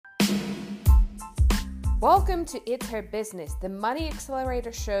Welcome to It's Her Business, the Money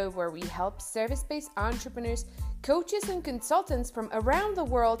Accelerator show where we help service-based entrepreneurs, coaches, and consultants from around the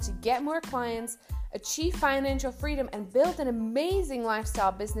world to get more clients, achieve financial freedom, and build an amazing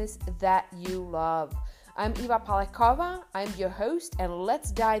lifestyle business that you love. I'm Eva Palakova, I'm your host, and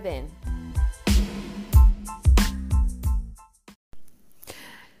let's dive in.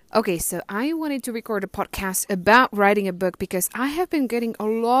 Okay, so I wanted to record a podcast about writing a book because I have been getting a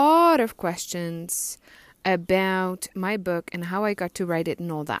lot of questions about my book and how I got to write it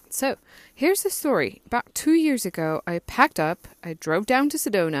and all that. So here's the story. About 2 years ago, I packed up, I drove down to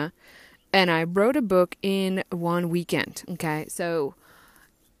Sedona, and I wrote a book in one weekend. Okay, so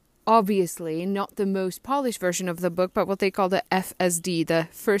obviously not the most polished version of the book, but what they call the FSD, the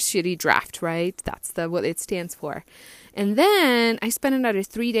first shitty draft, right? That's what it stands for. And then I spent another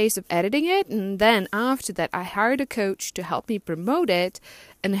 3 days of editing it. And then after that, I hired a coach to help me promote it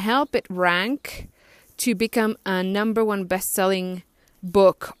and help it rank to become a #1 best-selling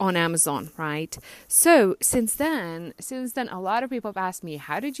book on Amazon, right? So since then, a lot of people have asked me,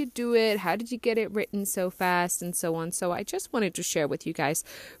 how did you do it? How did you get it written so fast and so on? So I just wanted to share with you guys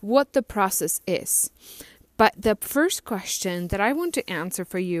what the process is. But the first question that I want to answer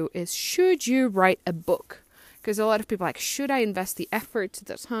for you is, should you write a book? Because a lot of people are like, should I invest the effort,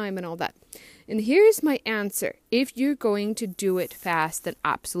 the time, and all that? And here's my answer. If you're going to do it fast, then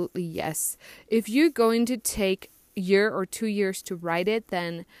absolutely yes. If you're going to take a year or 2 years to write it,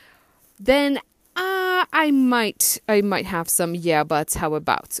 then I might have some yeah buts, how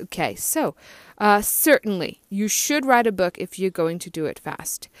abouts. Okay, so certainly you should write a book if you're going to do it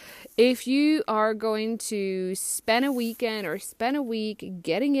fast. If you are going to spend a weekend or spend a week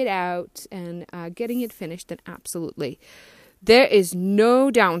getting it out and getting it finished, then absolutely. There is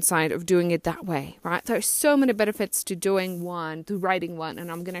no downside of doing it that way, right? There's so many benefits to writing one,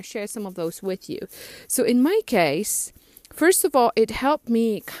 and I'm going to share some of those with you. So in my case, first of all, it helped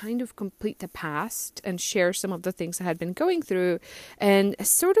me kind of complete the past and share some of the things I had been going through and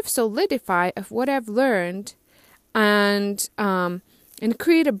sort of solidify of what I've learned and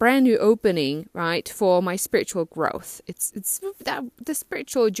create a brand new opening, right, for my spiritual growth. It's that the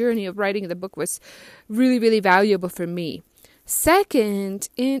spiritual journey of writing the book was really, really valuable for me. Second,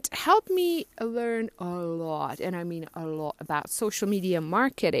 it helped me learn a lot, and I mean a lot, about social media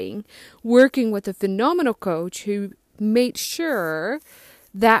marketing, working with a phenomenal coach who made sure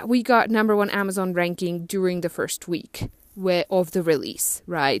that we got #1 Amazon ranking during the first week of the release,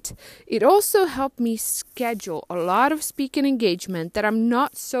 right? It also helped me schedule a lot of speaking engagement that I'm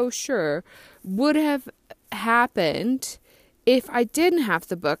not so sure would have happened if I didn't have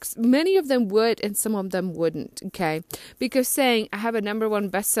the books. Many of them would and some of them wouldn't, okay? Because saying I have a #1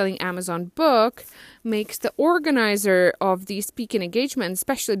 best-selling Amazon book makes the organizer of these speaking engagements,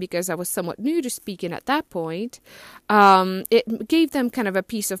 especially because I was somewhat new to speaking at that point, it gave them kind of a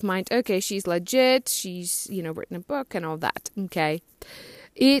peace of mind. Okay, she's legit, she's, written a book and all that, okay?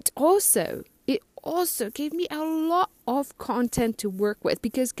 It also gave me a lot of content to work with,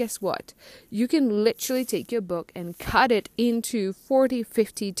 because guess what? You can literally take your book and cut it into 40,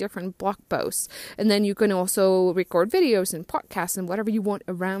 50 different blog posts. And then you can also record videos and podcasts and whatever you want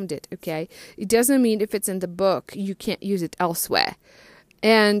around it, okay? It doesn't mean if it's in the book, you can't use it elsewhere.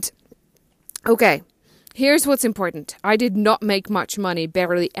 And, okay, here's what's important. I did not make much money,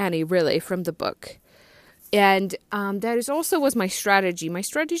 barely any, really, from the book. And that was my strategy. My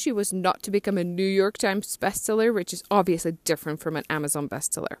strategy was not to become a New York Times bestseller, which is obviously different from an Amazon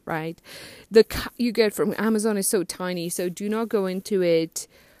bestseller, right? The cut you get from Amazon is so tiny, so do not go into it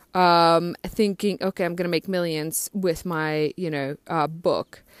thinking, okay, I'm going to make millions with my,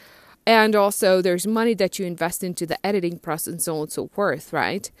 book. And also, there's money that you invest into the editing process and so on and so forth,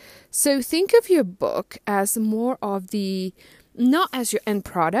 right? So think of your book as more of not as your end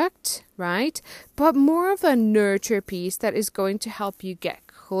product, right? But more of a nurture piece that is going to help you get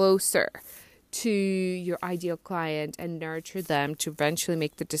closer to your ideal client and nurture them to eventually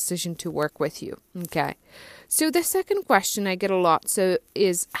make the decision to work with you, okay? So the second question I get a lot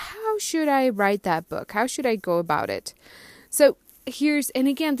is, how should I write that book? How should I go about it? So and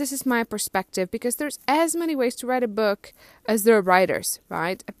again, this is my perspective, because there's as many ways to write a book as there are writers,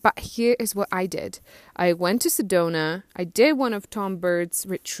 right? But here is what I did. I went to Sedona, I did one of Tom Bird's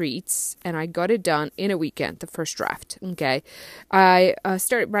retreats, and I got it done in a weekend, the first draft, okay? I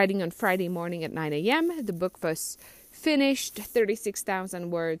started writing on Friday morning at 9 a.m. The book was finished,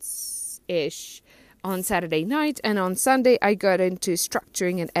 36,000 words-ish, on Saturday night, and on Sunday I got into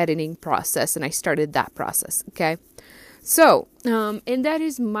structuring and editing process, and I started that process, okay? So, and that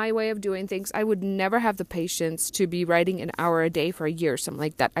is my way of doing things. I would never have the patience to be writing an hour a day for a year or something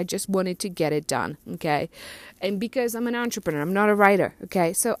like that. I just wanted to get it done, okay? And because I'm an entrepreneur, I'm not a writer,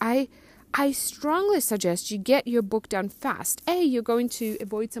 okay? So I strongly suggest you get your book done fast. A, you're going to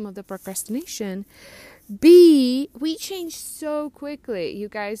avoid some of the procrastination. B, we change so quickly, you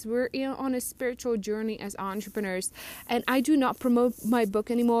guys. We're on a spiritual journey as entrepreneurs, and I do not promote my book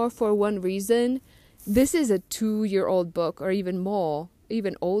anymore for one reason. This is a 2-year-old book, or even more,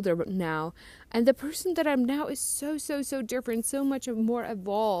 even older now. And the person that I'm now is so different, so much more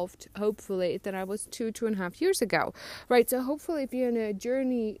evolved, hopefully, than I was 2.5 years ago, right? So hopefully if you're in a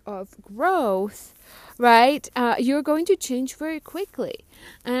journey of growth, right, you're going to change very quickly.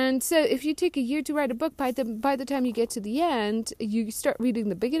 And so if you take a year to write a book, by the time you get to the end, you start reading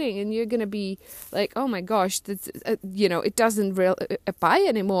the beginning and you're going to be like, oh my gosh, this, it doesn't apply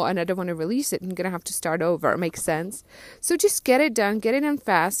anymore and I don't want to release it. I'm going to have to start over. It makes sense. So just get it done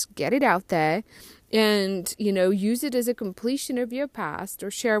fast, get it out there, and, use it as a completion of your past, or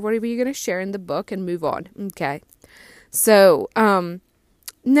share whatever you're going to share in the book and move on. Okay. So,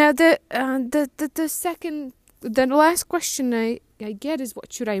 now the last question I get is,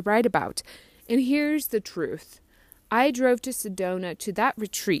 what should I write about? And here's the truth. I drove to Sedona to that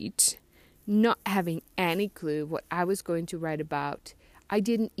retreat, not having any clue what I was going to write about. I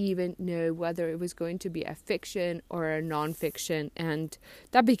didn't even know whether it was going to be a fiction or a nonfiction, and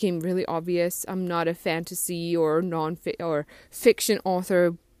that became really obvious. I'm not a fantasy or fiction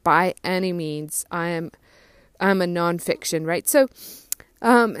author by any means. I'm a nonfiction, right? So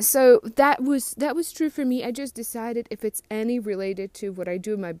that was true for me. I just decided if it's any related to what I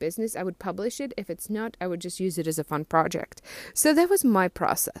do in my business, I would publish it. If it's not, I would just use it as a fun project. So that was my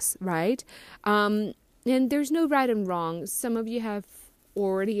process, right? And there's no right and wrong. Some of you have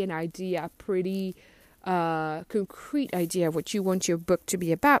already an idea, pretty concrete idea of what you want your book to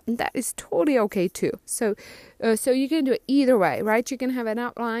be about, and that is totally okay too. So you can do it either way, right? You can have an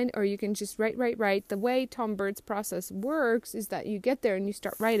outline, or you can just write. The way Tom Bird's process works is that you get there and you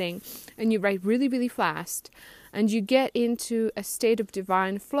start writing, and you write really, really fast, and you get into a state of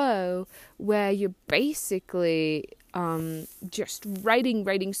divine flow where you're basically just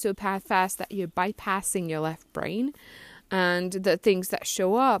writing so fast that you're bypassing your left brain. And the things that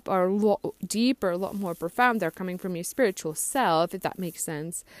show up are a lot deeper, a lot more profound. They're coming from your spiritual self, if that makes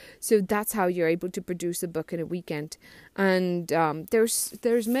sense. So that's how you're able to produce a book in a weekend. And there's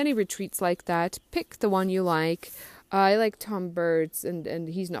many retreats like that. Pick the one you like. I like Tom Bird's, and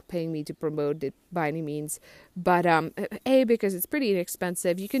he's not paying me to promote it by any means. But because it's pretty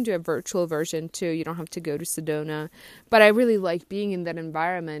inexpensive. You can do a virtual version too. You don't have to go to Sedona. But I really like being in that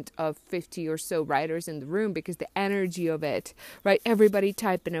environment of 50 or so writers in the room, because the energy of it, right? Everybody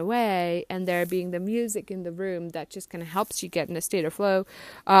typing away, and there being the music in the room that just kind of helps you get in a state of flow,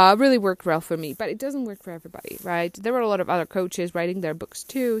 really worked well for me. But it doesn't work for everybody, right? There were a lot of other coaches writing their books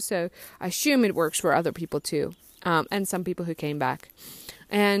too, so I assume it works for other people too. And some people who came back.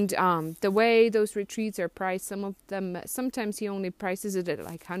 And the way those retreats are priced, sometimes he only prices it at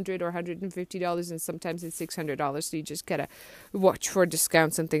like $100 or $150, and sometimes it's $600. So you just gotta watch for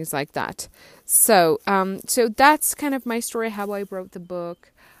discounts and things like that. So that's kind of my story, how I wrote the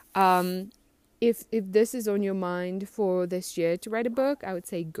book. If this is on your mind for this year to write a book, I would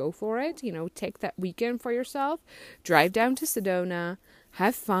say go for it. Take that weekend for yourself, drive down to Sedona,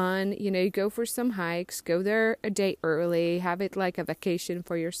 have fun, go for some hikes, go there a day early, have it like a vacation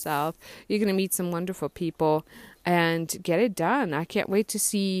for yourself. You're going to meet some wonderful people and get it done. I can't wait to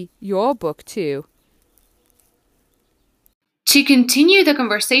see your book too. To continue the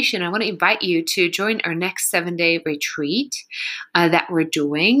conversation, I want to invite you to join our next 7-day retreat that we're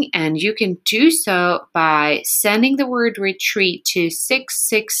doing. And you can do so by sending the word retreat to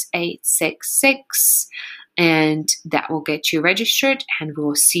 66866. And that will get you registered, and we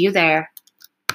will see you there.